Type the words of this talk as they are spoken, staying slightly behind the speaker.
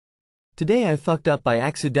Today I fucked up by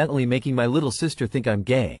accidentally making my little sister think I'm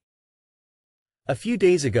gay. A few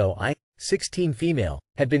days ago I, 16 female,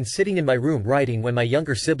 had been sitting in my room writing when my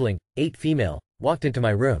younger sibling, 8 female, walked into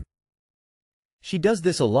my room. She does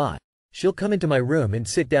this a lot. She'll come into my room and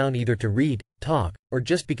sit down either to read, talk, or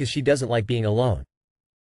just because she doesn't like being alone.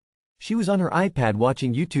 She was on her iPad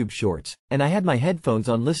watching YouTube shorts, and I had my headphones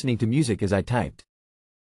on listening to music as I typed.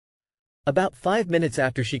 About 5 minutes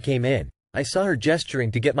after she came in, I saw her gesturing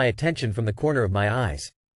to get my attention from the corner of my eyes.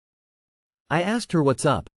 I asked her what's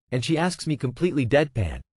up, and she asks me completely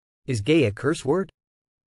deadpan, "Is gay a curse word?"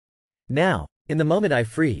 Now, in the moment I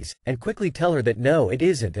freeze, and quickly tell her that no it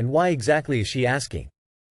isn't and why exactly is she asking.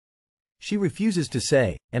 She refuses to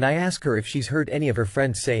say, and I ask her if she's heard any of her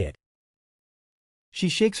friends say it. She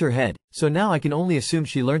shakes her head, so now I can only assume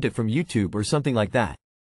she learned it from YouTube or something like that.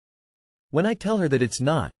 When I tell her that it's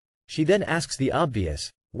not, she then asks the obvious,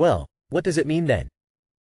 "Well, what does it mean then?"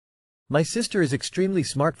 My sister is extremely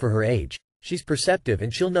smart for her age. She's perceptive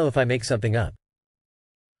and she'll know if I make something up.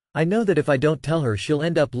 I know that if I don't tell her she'll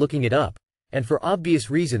end up looking it up, and for obvious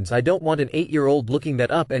reasons I don't want an 8-year-old looking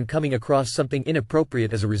that up and coming across something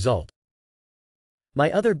inappropriate as a result.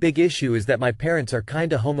 My other big issue is that my parents are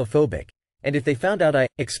kinda homophobic, and if they found out I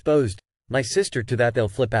exposed my sister to that they'll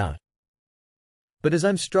flip out. But as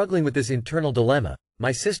I'm struggling with this internal dilemma,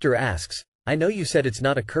 my sister asks, "I know you said it's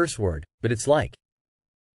not a curse word, but it's like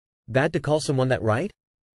bad to call someone that, right?"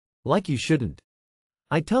 Like you shouldn't.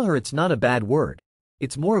 I tell her it's not a bad word.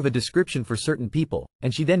 It's more of a description for certain people,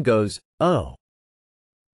 and she then goes, "Oh.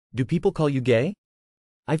 Do people call you gay?"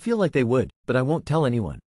 I feel like they would, but I won't tell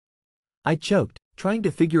anyone. I choked, trying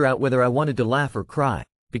to figure out whether I wanted to laugh or cry,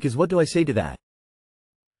 because what do I say to that?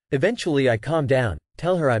 Eventually I calm down,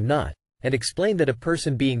 tell her I'm not, and explain that a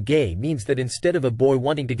person being gay means that instead of a boy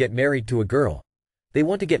wanting to get married to a girl, they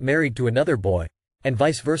want to get married to another boy, and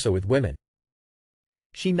vice versa with women.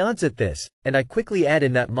 She nods at this, and I quickly add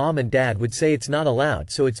in that mom and dad would say it's not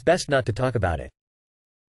allowed, so it's best not to talk about it.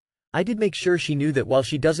 I did make sure she knew that while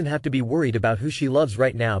she doesn't have to be worried about who she loves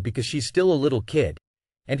right now because she's still a little kid,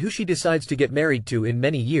 and who she decides to get married to in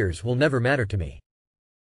many years will never matter to me.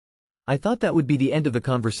 I thought that would be the end of the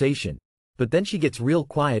conversation, but then she gets real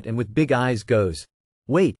quiet and with big eyes goes,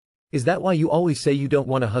 "Wait, is that why you always say you don't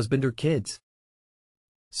want a husband or kids?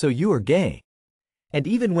 So you are gay?" And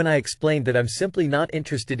even when I explained that I'm simply not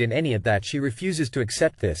interested in any of that, she refuses to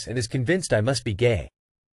accept this and is convinced I must be gay.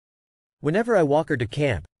 Whenever I walk her to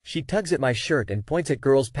camp, she tugs at my shirt and points at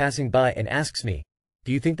girls passing by and asks me,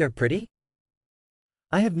 "Do you think they're pretty?"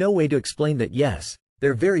 I have no way to explain that yes,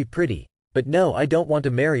 they're very pretty, but no, I don't want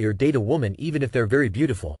to marry or date a woman even if they're very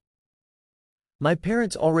beautiful. My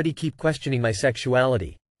parents already keep questioning my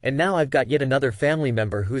sexuality, and now I've got yet another family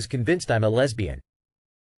member who is convinced I'm a lesbian.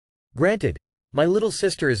 Granted, my little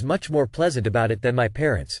sister is much more pleasant about it than my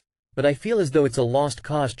parents, but I feel as though it's a lost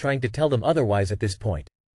cause trying to tell them otherwise at this point.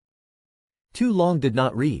 Too long did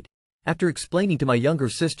not read. After explaining to my younger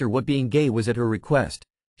sister what being gay was at her request,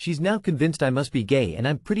 she's now convinced I must be gay, and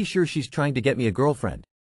I'm pretty sure she's trying to get me a girlfriend.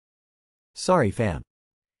 Sorry fam.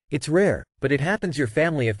 It's rare, but it happens your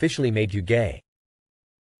family officially made you gay.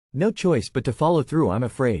 No choice but to follow through, I'm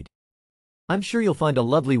afraid. I'm sure you'll find a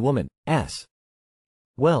lovely woman,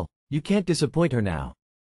 Well, you can't disappoint her now.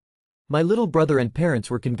 My little brother and parents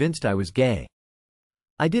were convinced I was gay.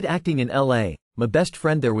 I did acting in LA, my best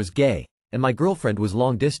friend there was gay, and my girlfriend was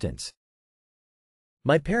long distance.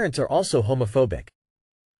 My parents are also homophobic.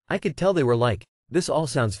 I could tell they were like, "This all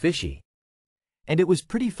sounds fishy." And it was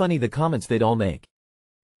pretty funny the comments they'd all make.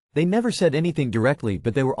 They never said anything directly,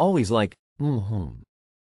 but they were always like,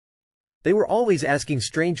 They were always asking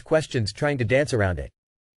strange questions trying to dance around it.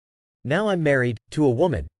 Now I'm married, to a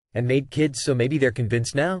woman, and made kids, so maybe they're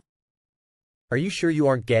convinced now? Are you sure you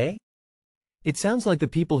aren't gay? It sounds like the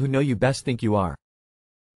people who know you best think you are.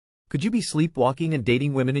 Could you be sleepwalking and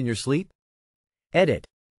dating women in your sleep? Edit.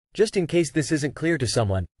 Just in case this isn't clear to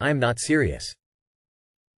someone, I'm not serious.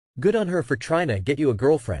 Good on her for trying to get you a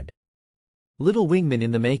girlfriend. Little wingman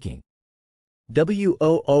in the making.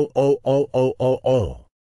 WOOOOOOO.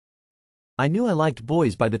 I knew I liked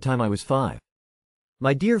boys by the time I was 5.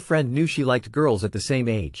 My dear friend knew she liked girls at the same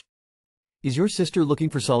age. Is your sister looking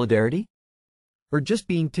for solidarity? Or just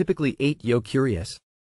being typically 8-yo curious?